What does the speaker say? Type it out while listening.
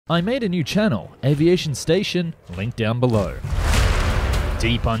I made a new channel, Aviation Station, link down below.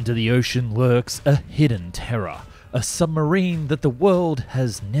 Deep under the ocean lurks a hidden terror, a submarine that the world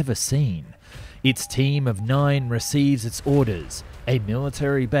has never seen. Its team of 9 receives its orders, a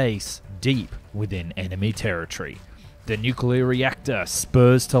military base deep within enemy territory. The nuclear reactor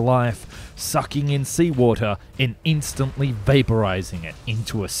spurs to life, sucking in seawater and instantly vaporizing it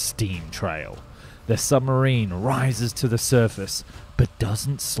into a steam trail. The submarine rises to the surface, but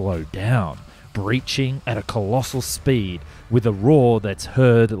doesn't slow down, breaching at a colossal speed with a roar that's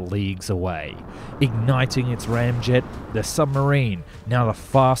heard leagues away. Igniting its ramjet, the submarine, now the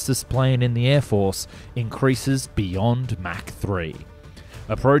fastest plane in the Air Force, increases beyond Mach 3.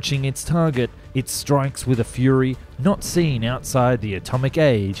 Approaching its target, it strikes with a fury not seen outside the atomic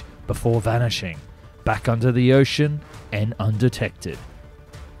age before vanishing, back under the ocean and undetected.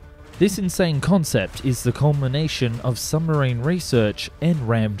 This insane concept is the culmination of submarine research and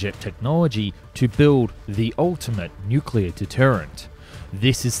ramjet technology to build the ultimate nuclear deterrent.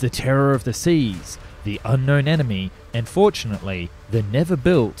 This is the terror of the seas, the unknown enemy, and fortunately, the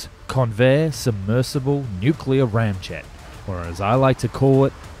never-built Convair submersible nuclear ramjet, or as I like to call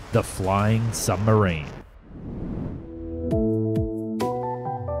it, the flying submarine.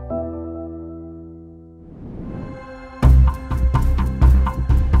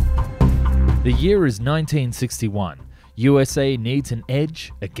 The year is 1961. USA needs an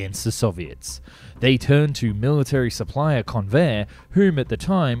edge against the Soviets. They turn to military supplier Convair, whom at the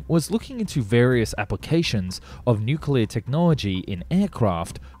time was looking into various applications of nuclear technology in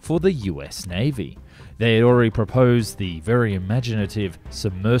aircraft for the US Navy. They had already proposed the very imaginative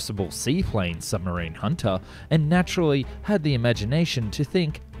submersible seaplane submarine hunter, and naturally had the imagination to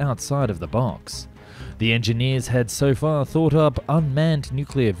think outside of the box. The engineers had so far thought up unmanned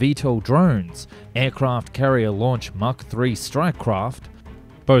nuclear VTOL drones, aircraft carrier launch Mach 3 strike craft,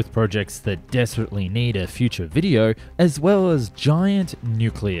 both projects that desperately need a future video, as well as giant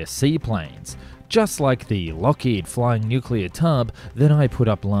nuclear seaplanes, just like the Lockheed flying nuclear tub that I put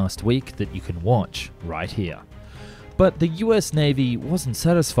up last week that you can watch right here. But the US Navy wasn't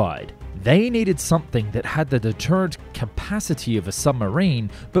satisfied. They needed something that had the deterrent capacity of a submarine,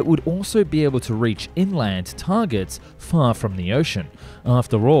 but would also be able to reach inland targets far from the ocean.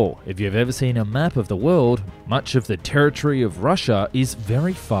 After all, if you've ever seen a map of the world, much of the territory of Russia is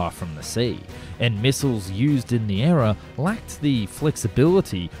very far from the sea, and missiles used in the era lacked the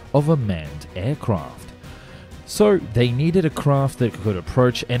flexibility of a manned aircraft. So they needed a craft that could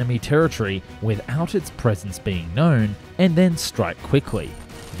approach enemy territory without its presence being known and then strike quickly.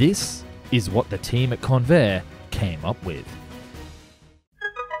 This is what the team at Convair came up with.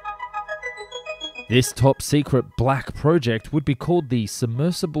 This top secret black project would be called the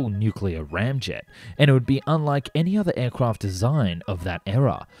Submersible Nuclear Ramjet, and it would be unlike any other aircraft design of that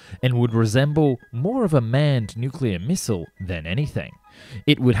era, and would resemble more of a manned nuclear missile than anything.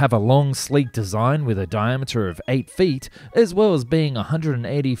 It would have a long, sleek design with a diameter of 8 feet, as well as being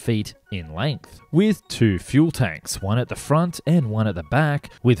 180 feet in length, with 2 fuel tanks, one at the front and one at the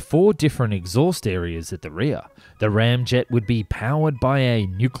back, with 4 different exhaust areas at the rear. The ramjet would be powered by a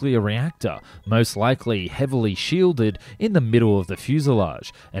nuclear reactor, most likely heavily shielded in the middle of the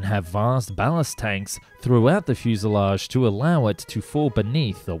fuselage, and have vast ballast tanks throughout the fuselage to allow it to fall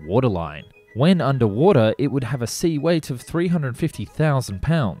beneath the waterline. When underwater, it would have a sea weight of 350,000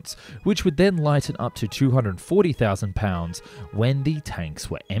 pounds, which would then lighten up to 240,000 pounds when the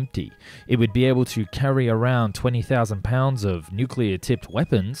tanks were empty. It would be able to carry around 20,000 pounds of nuclear-tipped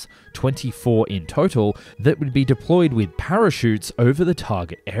weapons, 24 in total, that would be deployed with parachutes over the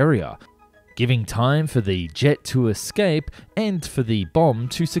target area, giving time for the jet to escape and for the bomb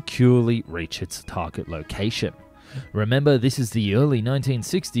to securely reach its target location. Remember, this is the early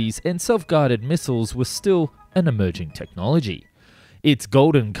 1960s and self-guided missiles were still an emerging technology. Its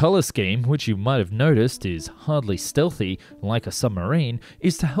golden color scheme, which you might have noticed is hardly stealthy like a submarine,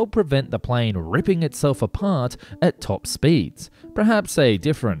 is to help prevent the plane ripping itself apart at top speeds. Perhaps a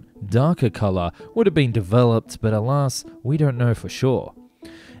different, darker color would have been developed, but alas, we don't know for sure.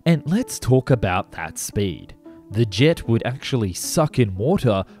 And let's talk about that speed. The jet would actually suck in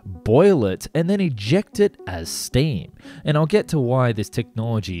water, boil it, and then eject it as steam. And I'll get to why this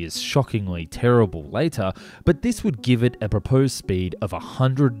technology is shockingly terrible later, but this would give it a proposed speed of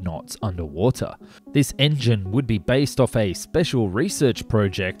 100 knots underwater. This engine would be based off a special research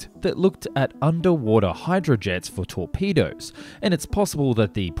project that looked at underwater hydrojets for torpedoes, and it's possible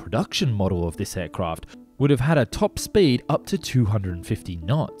that the production model of this aircraft would have had a top speed up to 250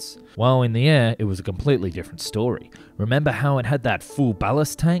 knots. While in the air, it was a completely different story. Remember how it had that full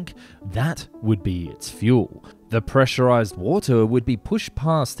ballast tank? That would be its fuel. The pressurized water would be pushed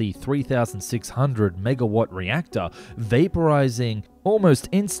past the 3,600 megawatt reactor, vaporizing almost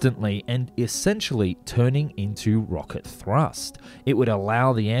instantly and essentially turning into rocket thrust. It would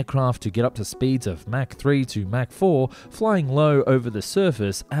allow the aircraft to get up to speeds of Mach 3 to Mach 4, flying low over the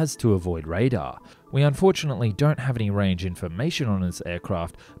surface as to avoid radar. We unfortunately don't have any range information on this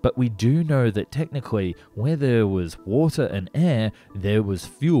aircraft, but we do know that technically, where there was water and air, there was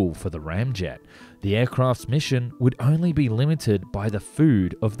fuel for the Ramjet. The aircraft's mission would only be limited by the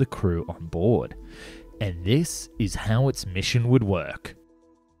food of the crew on board. And this is how its mission would work.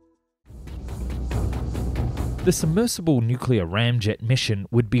 The submersible nuclear ramjet mission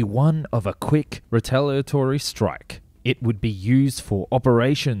would be one of a quick retaliatory strike. It would be used for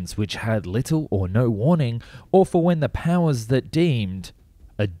operations which had little or no warning, or for when the powers that deemed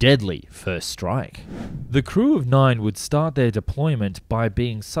a deadly first strike. The crew of 9 would start their deployment by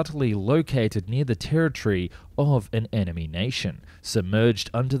being subtly located near the territory of an enemy nation,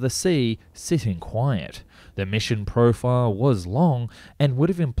 submerged under the sea, sitting quiet. The mission profile was long and would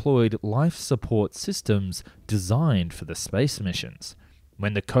have employed life support systems designed for the space missions.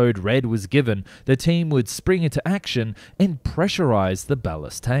 When the code red was given, the team would spring into action and pressurize the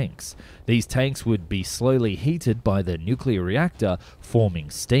ballast tanks. These tanks would be slowly heated by the nuclear reactor, forming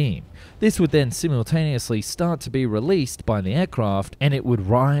steam. This would then simultaneously start to be released by the aircraft, and it would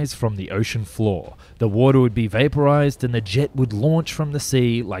rise from the ocean floor. The water would be vaporized and the jet would launch from the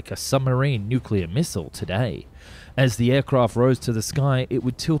sea like a submarine nuclear missile today. As the aircraft rose to the sky, it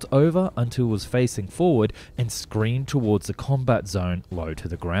would tilt over until it was facing forward and scream towards the combat zone low to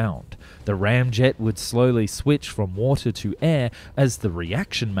the ground. The ramjet would slowly switch from water to air as the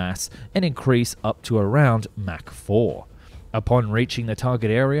reaction mass and increase up to around Mach 4. Upon reaching the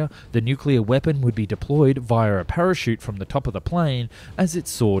target area, the nuclear weapon would be deployed via a parachute from the top of the plane as it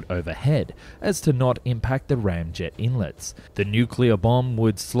soared overhead, as to not impact the ramjet inlets. The nuclear bomb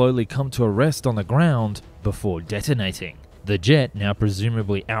would slowly come to a rest on the ground before detonating. The jet, now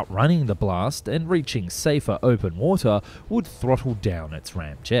presumably outrunning the blast and reaching safer open water, would throttle down its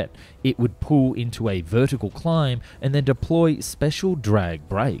ramjet. It would pull into a vertical climb and then deploy special drag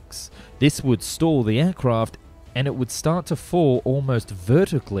brakes. This would stall the aircraft and it would start to fall almost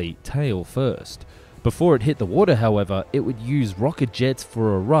vertically tail first. Before it hit the water, however, it would use rocket jets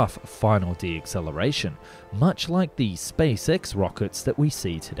for a rough final deacceleration, much like the SpaceX rockets that we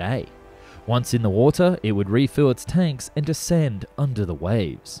see today. Once in the water, it would refill its tanks and descend under the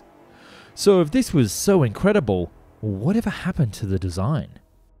waves. So if this was so incredible, whatever happened to the design?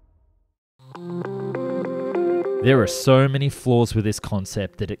 There are so many flaws with this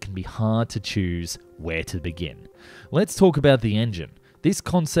concept that it can be hard to choose where to begin. Let's talk about the engine. This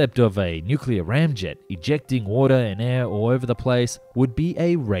concept of a nuclear ramjet ejecting water and air all over the place would be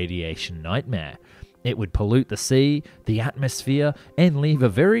a radiation nightmare. It would pollute the sea, the atmosphere, and leave a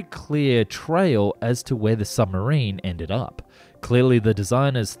very clear trail as to where the submarine ended up. Clearly, the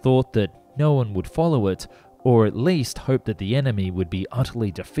designers thought that no one would follow it, or at least hope that the enemy would be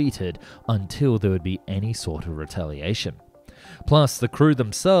utterly defeated until there would be any sort of retaliation. Plus, the crew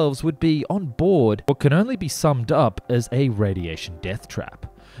themselves would be on board what can only be summed up as a radiation death trap.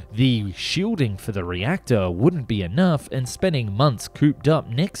 The shielding for the reactor wouldn't be enough, and spending months cooped up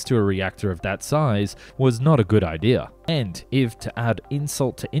next to a reactor of that size was not a good idea. And if to add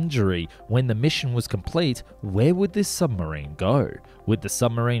insult to injury, when the mission was complete, where would this submarine go? Would the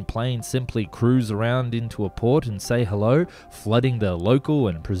submarine plane simply cruise around into a port and say hello, flooding the local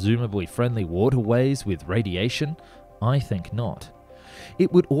and presumably friendly waterways with radiation? I think not.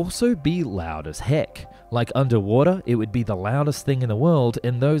 It would also be loud as heck. Like underwater, it would be the loudest thing in the world,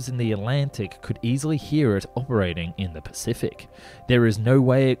 and those in the Atlantic could easily hear it operating in the Pacific. There is no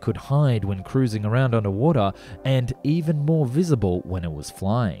way it could hide when cruising around underwater, and even more visible when it was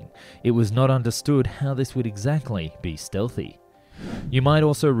flying. It was not understood how this would exactly be stealthy. You might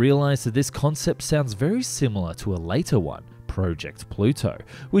also realize that this concept sounds very similar to a later one, Project Pluto,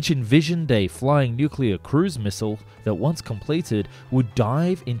 which envisioned a flying nuclear cruise missile that once completed would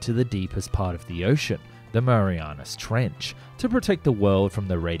dive into the deepest part of the ocean, the Marianas Trench, to protect the world from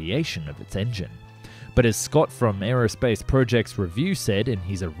the radiation of its engine. But as Scott from Aerospace Projects Review said in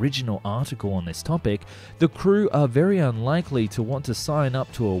his original article on this topic, the crew are very unlikely to want to sign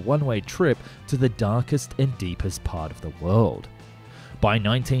up to a one-way trip to the darkest and deepest part of the world. By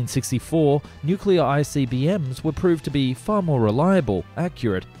 1964, nuclear ICBMs were proved to be far more reliable,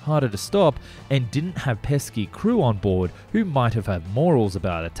 accurate, harder to stop, and didn't have pesky crew on board who might have had morals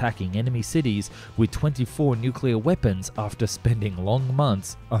about attacking enemy cities with 24 nuclear weapons after spending long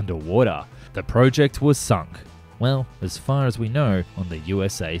months underwater. The project was sunk. Well, as far as we know, on the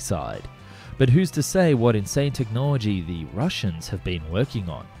USA side. But who's to say what insane technology the Russians have been working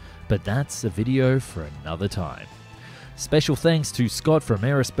on? But that's a video for another time. Special thanks to Scott from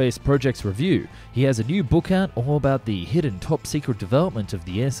Aerospace Projects Review. He has a new book out all about the hidden top secret development of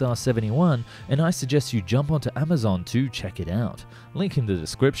the SR-71, and I suggest you jump onto Amazon to check it out. Link in the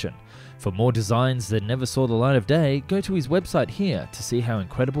description. For more designs that never saw the light of day, go to his website here to see how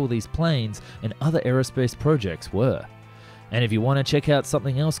incredible these planes and other aerospace projects were. And if you want to check out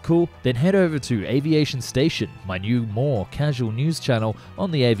something else cool, then head over to Aviation Station, my new, more casual news channel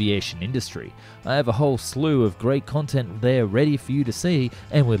on the aviation industry. I have a whole slew of great content there ready for you to see,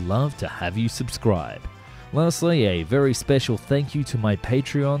 and would love to have you subscribe. Lastly, a very special thank you to my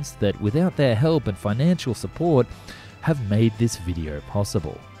Patreons that, without their help and financial support, have made this video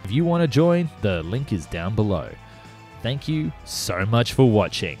possible. If you want to join, the link is down below. Thank you so much for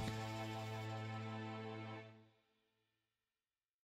watching.